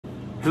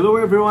Hello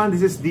everyone,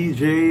 this is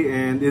DJ,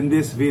 and in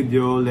this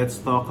video, let's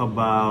talk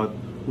about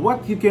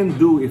what you can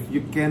do if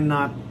you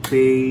cannot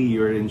pay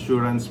your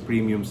insurance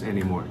premiums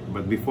anymore.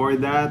 But before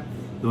that,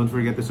 don't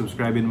forget to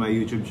subscribe in my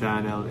YouTube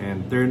channel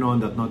and turn on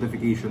that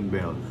notification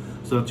bell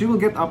so that you will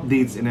get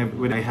updates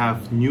when I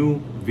have new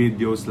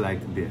videos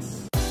like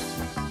this.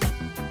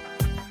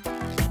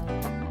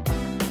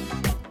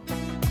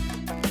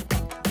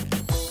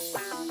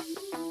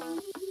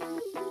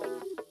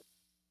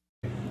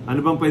 Ano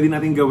bang pwede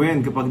natin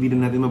gawin kapag di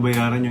na natin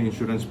mabayaran yung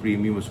insurance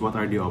premiums? What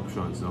are the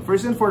options? Now,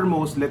 first and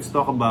foremost, let's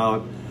talk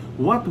about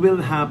what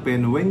will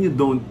happen when you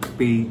don't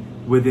pay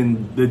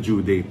within the due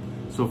date.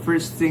 So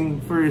first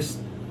thing first,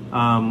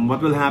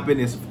 what will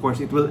happen is, of course,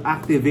 it will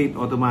activate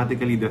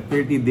automatically the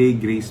 30-day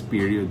grace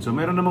period. So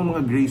meron namang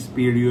mga grace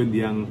period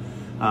yung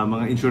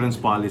mga insurance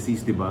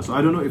policies, diba? So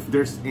I don't know if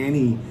there's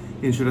any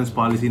insurance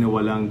policy na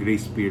walang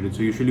grace period.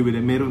 So usually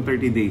meron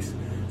 30 days.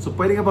 So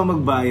pwede ka pa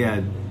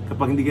magbayad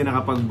kapag hindi ka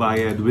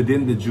nakapagbayad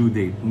within the due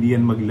date. Hindi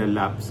yan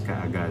maglalapse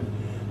kaagad.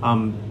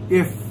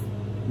 If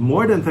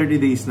more than 30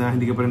 days na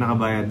hindi ka pa rin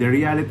nakabayad, the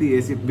reality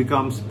is it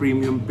becomes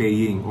premium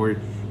paying, or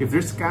if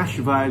there's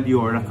cash value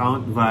or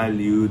account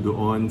value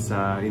doon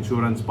sa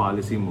insurance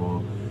policy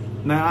mo,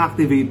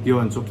 na-activate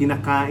yon. So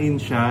kinakain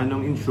siya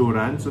ng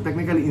insurance. So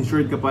technically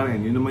insured ka pa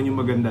rin. Yun naman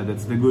yung maganda.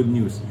 That's the good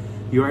news.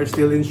 You are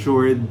still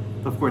insured.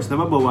 Of course,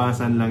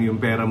 nababawasan lang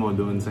yung pera mo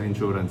doon sa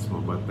insurance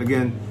mo. But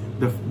again,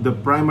 the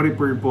primary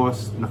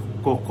purpose na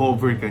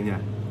cover ka niya.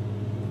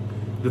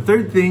 The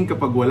third thing,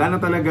 kapag wala na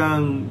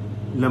talagang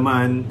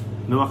laman,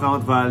 no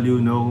account value,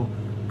 no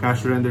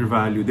cash surrender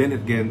value, then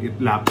again, it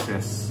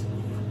lapses.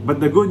 But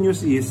the good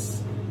news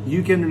is,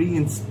 you can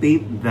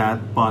reinstate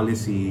that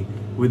policy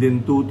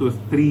within 2 to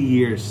 3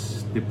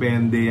 years.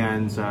 Depende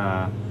yan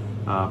sa,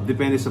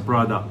 depende sa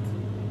product.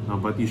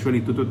 But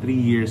usually 2 to 3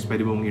 years,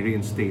 pwede mong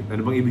i-reinstate.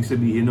 Ano bang ibig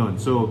sabihin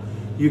nun? So,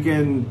 you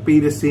can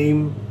pay the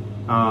same.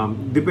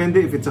 Depende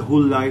if it's a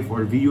whole life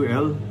or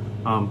VUL.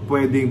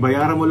 Pwedeng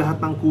bayaran mo lahat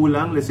ng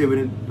kulang, let's say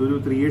within 2 to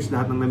 3 years,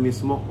 lahat ng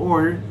na-miss mo,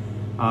 or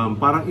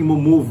parang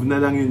i-move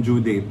na lang yung due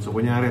date. So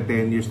kunyari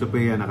 10 years to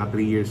pay, naka 3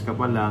 years ka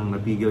pa lang,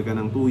 napigil ka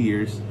ng 2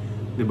 years,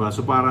 diba?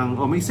 So parang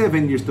may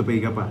 7 years to pay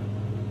ka pa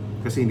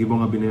kasi hindi mo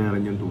nga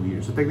binayaran yung 2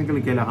 years. So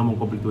technically kailangan mong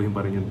kumpletuhin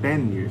pa rin yung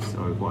 10 years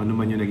or kung ano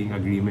man yung naging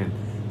agreement.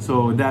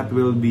 So that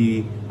will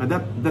be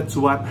that's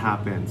what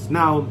happens.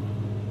 Now,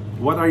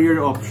 what are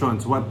your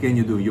options? What can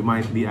you do? You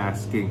might be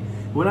asking.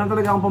 Wala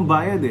talaga akong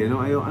pambayad eh.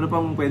 No? Ano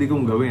pang pwede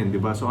kong gawin?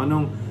 Diba? So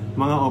anong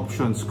mga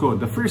options ko?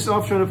 The first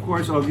option, of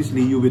course,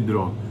 obviously, you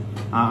withdraw.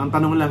 Ang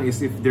tanong lang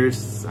is if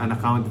there's an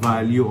account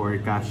value or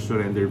cash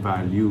surrender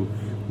value.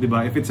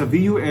 Diba? If it's a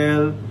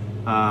VUL,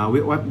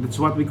 that's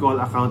what we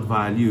call account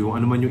value.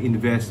 Ano man yung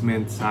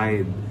investment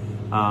side.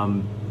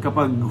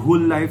 Kapag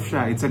whole life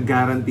siya, it's a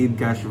guaranteed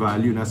cash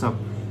value.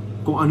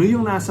 Kung ano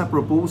yung nasa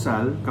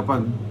proposal,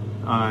 kapag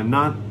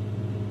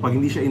pag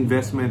hindi siya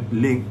investment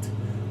linked,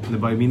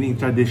 diba? Meaning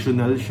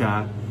traditional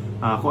siya,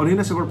 kung ano yung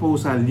nasa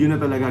proposal, yun na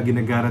talaga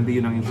ginagaranti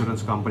yun ng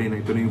insurance company na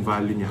ito na yung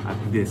value niya at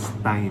this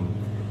time,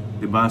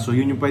 diba? So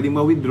yun yung pwedeng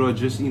ma-withdraw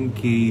just in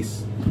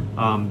case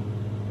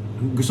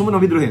gusto mo na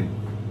withdrawin,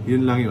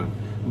 yun lang yun.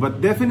 But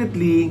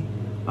definitely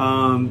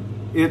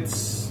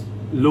it's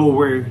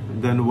lower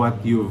than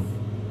what you've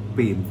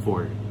paid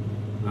for,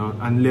 no?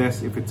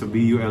 Unless if it's a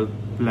VUL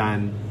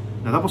plan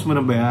natapos mo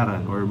ng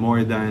bayaran or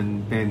more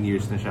than 10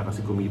 years na siya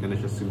kasi kumita na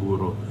siya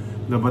siguro.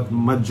 No, but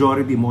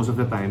majority, most of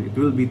the time, it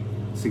will be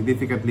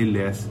significantly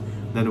less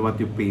than what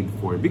you paid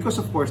for.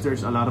 Because of course,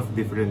 there's a lot of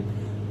different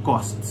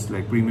costs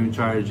like premium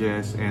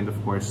charges and of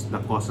course, the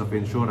cost of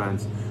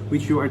insurance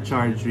which you are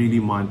charged really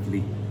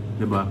monthly.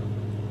 Diba?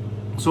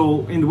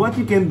 So, and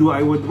what you can do,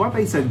 what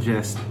I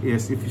suggest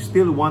is if you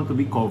still want to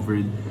be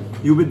covered,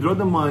 you withdraw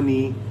the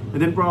money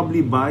and then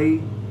probably buy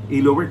a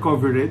lower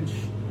coverage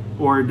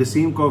or the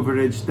same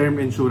coverage term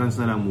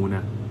insurance na lang muna.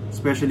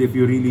 Especially if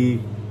you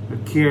really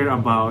care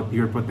about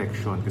your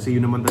protection. Kasi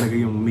yun naman talaga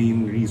yung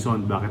main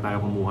reason bakit tayo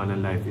kumuha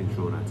ng life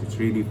insurance.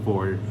 It's really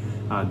for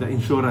the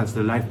insurance,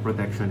 the life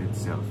protection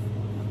itself.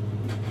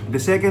 The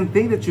second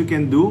thing that you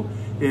can do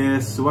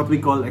is what we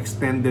call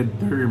extended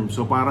term.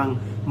 So parang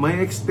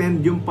may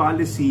extend yung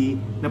policy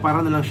na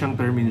parang na lang siyang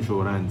term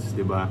insurance,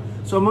 di ba?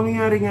 So ang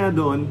mangyayari nga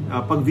doon,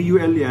 pag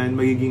VUL yan,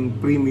 magiging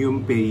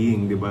premium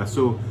paying, di ba?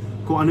 So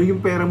kung ano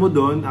yung pera mo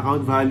doon,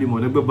 account value mo,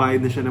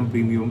 nagbabayad na siya ng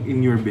premium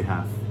in your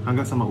behalf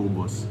hanggang sa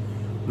maubos.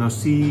 Now,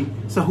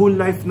 sa whole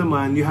life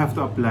naman, you have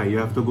to apply.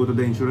 You have to go to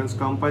the insurance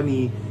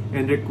company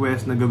and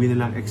request na gawin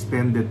nilang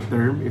extended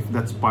term if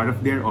that's part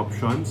of their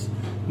options.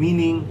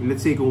 Meaning,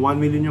 let's say kung 1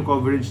 million yung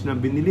coverage na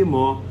binili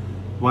mo,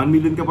 1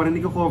 million ka pa rin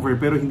i-cover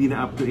pero hindi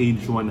na up to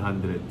age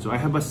 100. So I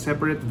have a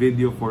separate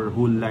video for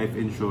whole life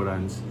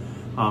insurance.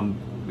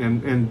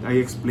 And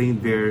I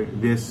explained there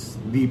this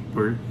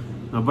deeper.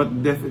 But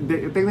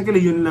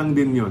technically yun lang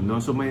din yun, no?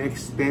 So may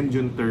extend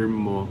yung term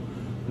mo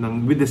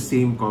with the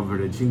same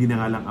coverage, hindi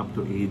na nga lang up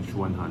to age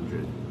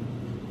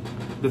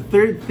 100. The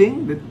third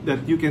thing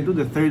that you can do,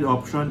 the third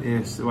option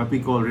is what we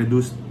call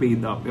reduced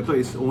paid up. Ito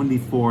is only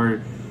for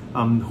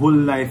whole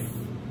life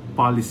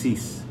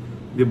policies.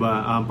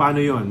 Diba? Paano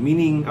yon?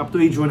 Meaning, up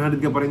to age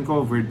 100 ka pa rin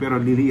covered, pero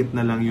liliit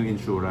na lang yung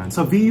insurance.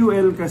 Sa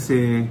VUL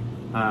kasi,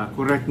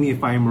 correct me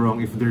if I'm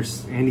wrong, if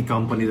there's any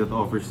company that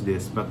offers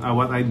this, but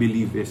what I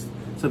believe is,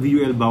 sa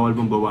VUL, bawal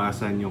mong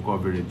bawasan yung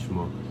coverage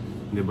mo.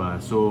 Diba?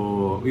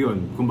 So,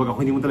 yun. Kumbaga,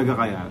 kung hindi mo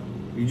talaga kaya,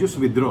 you just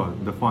withdraw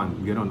the fund,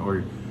 gano'n,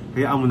 or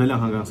kayaan mo na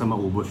lang hanggang sa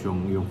maubos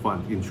yung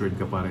fund, insured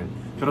ka pa rin.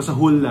 Pero sa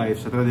whole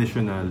life, sa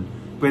traditional,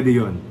 pwede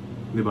yon.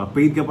 Diba?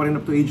 Paid ka pa rin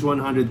up to age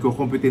 100,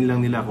 kukumpitin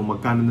lang nila kung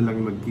magkano na lang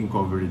yung magiging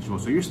coverage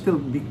mo. So you still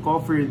be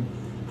covered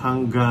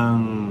hanggang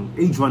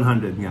age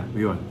 100 nga.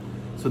 Yun.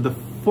 So the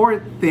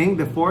fourth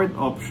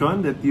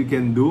option that you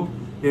can do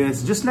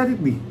is just let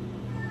it be.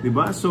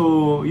 Diba?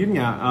 So yun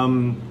nga.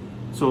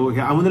 So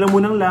hayaan mo na lang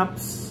munang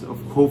lapse.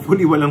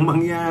 Hopefully walang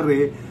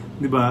mangyari.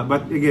 Diba?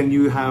 But again,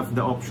 you have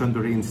the option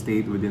to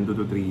reinstate within 2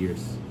 to 3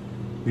 years.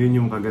 Yun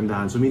yung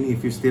kagandahan. So meaning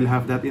if you still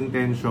have that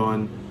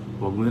intention,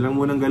 huwag mo na lang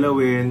munang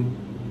galawin.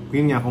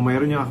 Yun nga, kung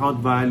mayroon yung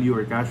account value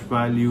or cash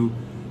value,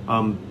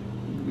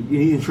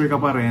 i-insure ka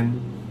pa rin,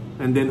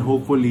 and then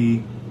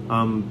hopefully,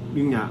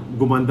 yun nga,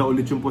 gumanda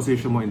ulit yung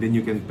position mo, and then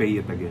you can pay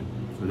it again.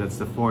 So that's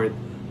the fourth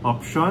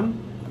option.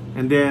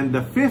 And then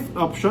the fifth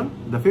option,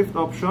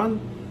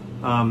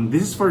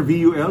 this is for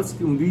VULs.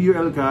 Kung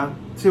VUL ka,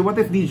 say, what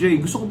if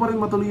DJ, gusto ko pa rin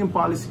matuloy yung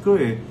policy ko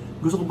eh.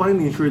 Gusto ko pa rin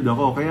insured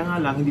ako, kaya nga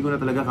lang, hindi ko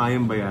na talaga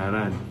kayang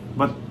bayaran.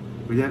 But,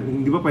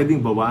 hindi ba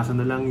pwedeng bawasan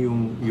na lang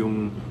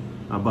yung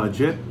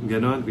budget,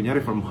 ganon,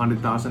 kunyari from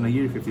 100,000 a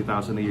year,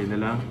 50,000 a year na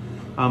lang.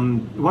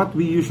 What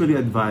we usually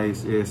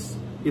advise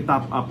is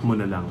i-top up mo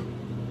na lang.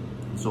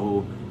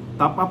 So,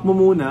 top up mo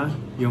muna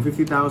yung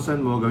 50,000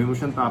 mo, gawin mo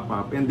siyang top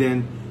up, and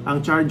then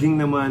ang charging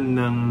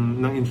naman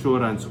ng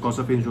insurance,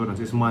 cost of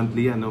insurance is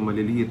monthly,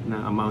 maliliit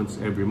na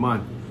amounts every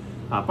month.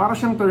 Para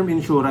siyang term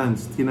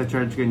insurance,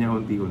 tina-charge ka niya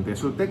unti-unti.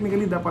 So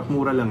technically dapat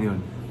mura lang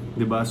 'yon,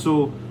 'di ba?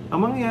 So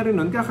ang mangyayari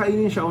nun,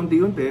 kakainin siya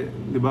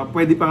unti-unti, 'di ba?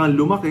 Pwede pa ngang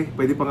lumaki,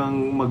 pwede pa ngang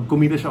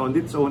magkumita siya on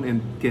its own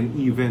and can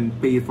even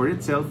pay for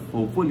itself,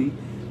 hopefully,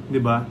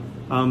 'di ba?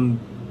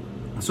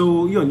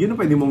 So, yun ang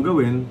pwede mong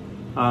gawin.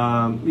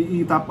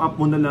 I-top up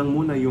mo na lang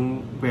muna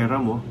yung pera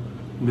mo,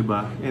 'di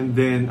ba? And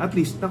then at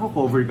least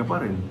nako-cover ka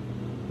pa rin.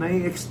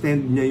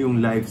 Na-extend niya yung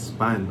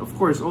lifespan. Of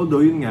course,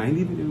 although yun nga,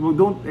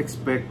 don't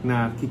expect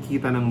na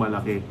kikita ng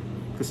malaki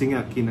kasi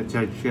nga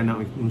kina-charge ka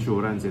ng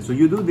insurance. So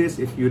you do this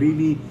if you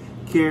really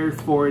care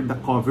for the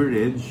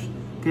coverage,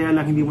 kaya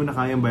lang hindi mo na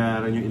kayang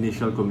bayaran yung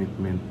initial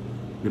commitment,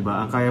 'di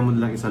ba? Ang kaya mo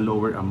na lang is a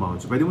lower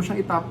amount. So pwede mo siyang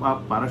i-top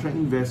up para siyang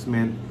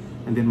investment,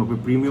 and then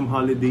magpe-premium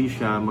holiday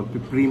siya,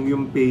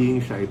 magpe-premium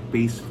paying siya, it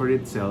pays for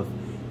itself.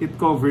 It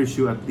covers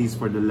you at least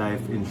for the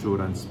life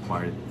insurance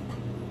part.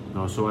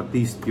 No, so at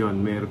least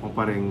 'yon, meron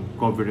pa ring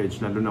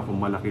coverage, lalo na kung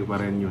malaki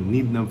pa rin yung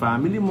need ng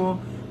family mo,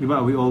 'di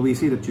ba? We always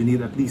say that you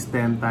need at least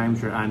 10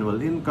 times your annual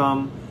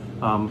income.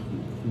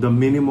 The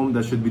minimum,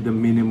 that should be the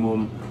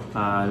minimum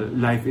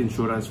life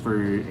insurance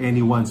for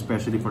anyone,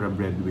 especially for a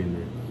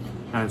breadwinner.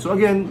 And so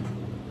again,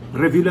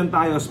 review lang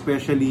tayo,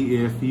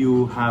 especially if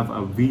you have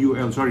a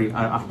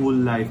whole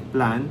life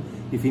plan.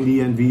 If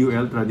hindi yan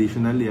VUL,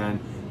 traditional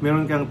yan,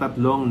 meron kang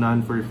tatlong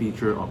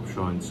non-forfeiture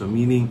options. So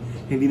meaning,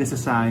 hindi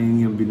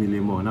nasasayang yung binili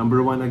mo.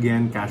 Number one,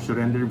 again, cash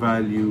surrender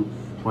value.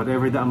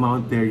 Whatever the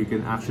amount there, you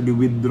can actually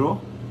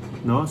withdraw.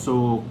 No?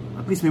 So,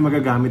 at least may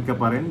magagamit ka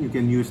pa rin. You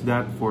can use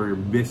that for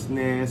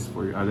business,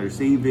 for other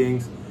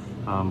savings,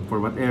 for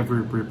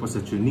whatever purpose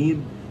that you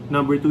need.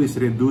 Number two is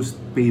reduced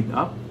paid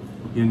up.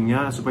 Yun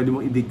nga, so pwede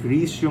mong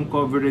i-decrease yung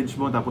coverage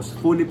mo, tapos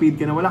fully paid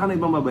ka na, wala ka na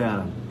ibang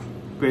mabayaran.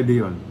 Pwede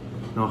yun.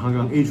 No,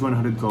 hanggang age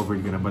 100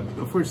 covered ka na. But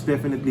of course,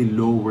 definitely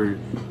lower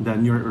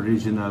than your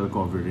original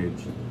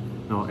coverage.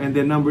 No? And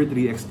then number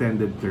 3,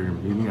 extended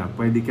term. Yun nga,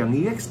 pwede kang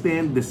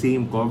i-extend the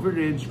same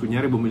coverage.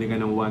 Kunyari, bumili ka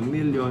ng 1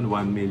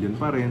 million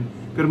pa rin.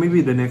 Pero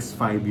maybe the next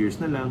 5 years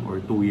na lang or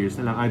 2 years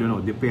na lang. I don't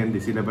know, depende.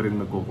 Sila ba rin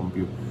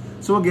magko-compute.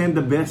 So again,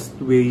 the best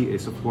way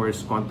is of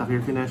course, contact your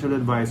financial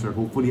advisor.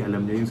 Hopefully,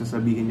 alam niya yung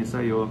sasabihin niya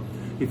sa'yo.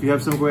 If you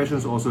have some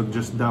questions, also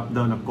just drop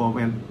down a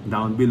comment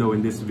down below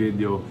in this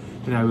video.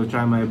 And I will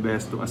try my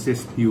best to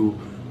assist you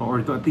or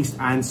to at least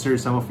answer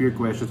some of your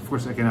questions. Of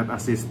course, I cannot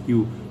assist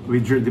you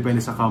with your, depende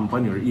sa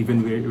company, or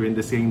even we're in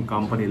the same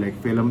company like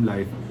Philam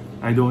Life.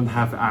 I don't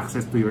have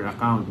access to your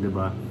account,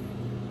 diba?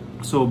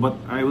 So, but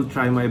I will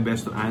try my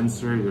best to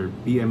answer, or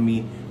PM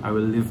me. I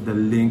will leave the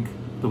link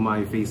to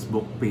my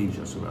Facebook page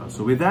as well.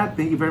 So with that,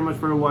 thank you very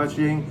much for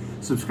watching.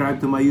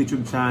 Subscribe to my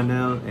YouTube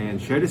channel and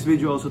share this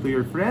video also to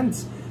your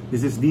friends.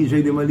 This is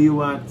DJ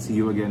Dimaliuat. See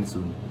you again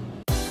soon.